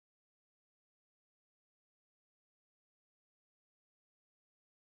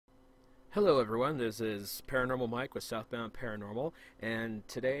Hello everyone, this is Paranormal Mike with Southbound Paranormal, and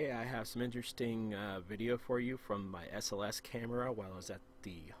today I have some interesting video for you from my SLS camera while I was at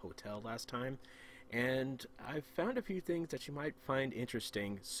the hotel last time. And I've found a few things that you might find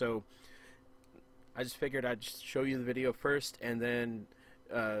interesting, so I just figured I'd show you the video first and then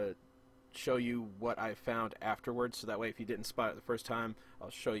show you what I found afterwards, so that way if you didn't spot it the first time, I'll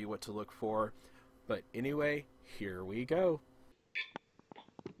show you what to look for. But anyway, here we go.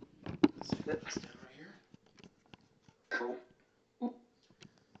 Stand right here. Oh,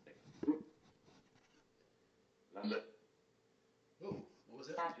 what was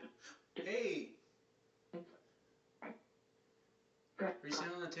that? Hey! Are you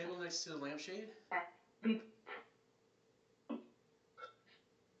sitting on the table next to the lampshade? I'm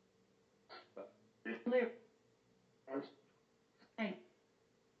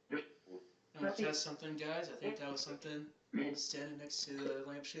gonna test something, guys. I think that was something standing next to the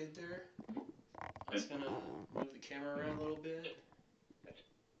lampshade there. I'm just gonna move the camera around a little bit.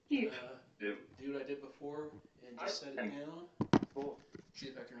 Do what I did before and just set it down. See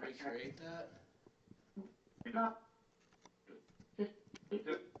if I can recreate that.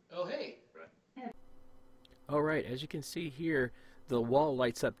 Oh, hey! Alright, as you can see here, the wall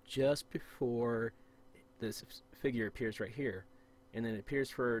lights up just before this figure appears right here. And then it appears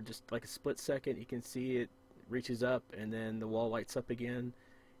for just like a split second. You can see it reaches up and then the wall lights up again,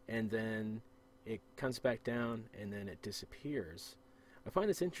 and then it comes back down and then it disappears. I find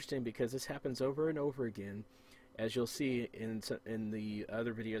this interesting because this happens over and over again, as you'll see in the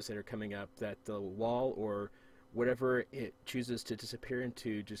other videos that are coming up, that the wall or whatever it chooses to disappear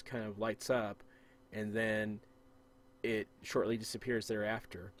into just kind of lights up and then it shortly disappears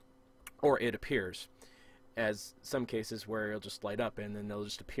thereafter, or it appears, as some cases where it'll just light up and then they'll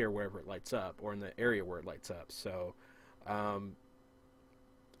just appear wherever it lights up or in the area where it lights up. So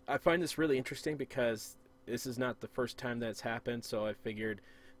I find this really interesting because this is not the first time that it's happened, so I figured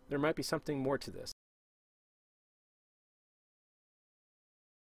there might be something more to this.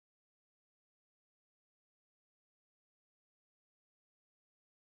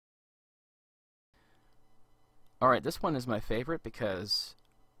 Alright, this one is my favorite because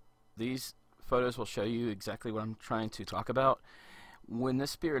these photos will show you exactly what I'm trying to talk about. When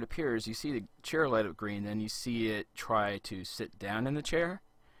this spirit appears, you see the chair light up green, then you see it try to sit down in the chair,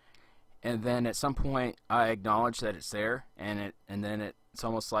 and then at some point I acknowledge that it's there, and then it's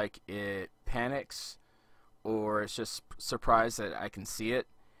almost like it panics, or it's just surprised that I can see it,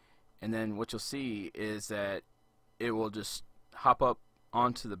 and then what you'll see is that it will just hop up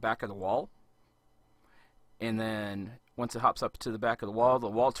onto the back of the wall, and then once it hops up to the back of the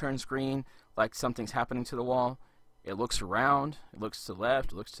wall turns green, like something's happening to the wall. It looks around, it looks to the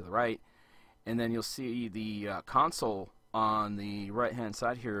left, it looks to the right, and then you'll see the console on the right hand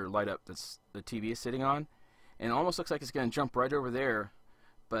side here light up that's the TV is sitting on, and it almost looks like it's going to jump right over there,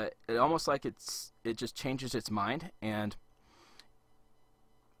 but it almost like it just changes its mind and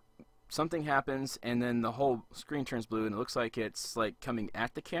something happens, and then the whole screen turns blue and it looks like it's like coming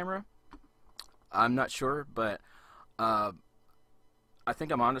at the camera. I'm not sure, but I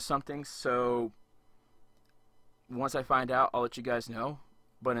think I'm onto something, so once I find out, I'll let you guys know.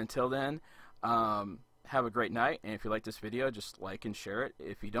 But until then, have a great night, and if you like this video, just like and share it.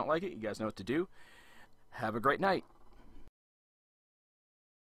 If you don't like it, you guys know what to do. Have a great night.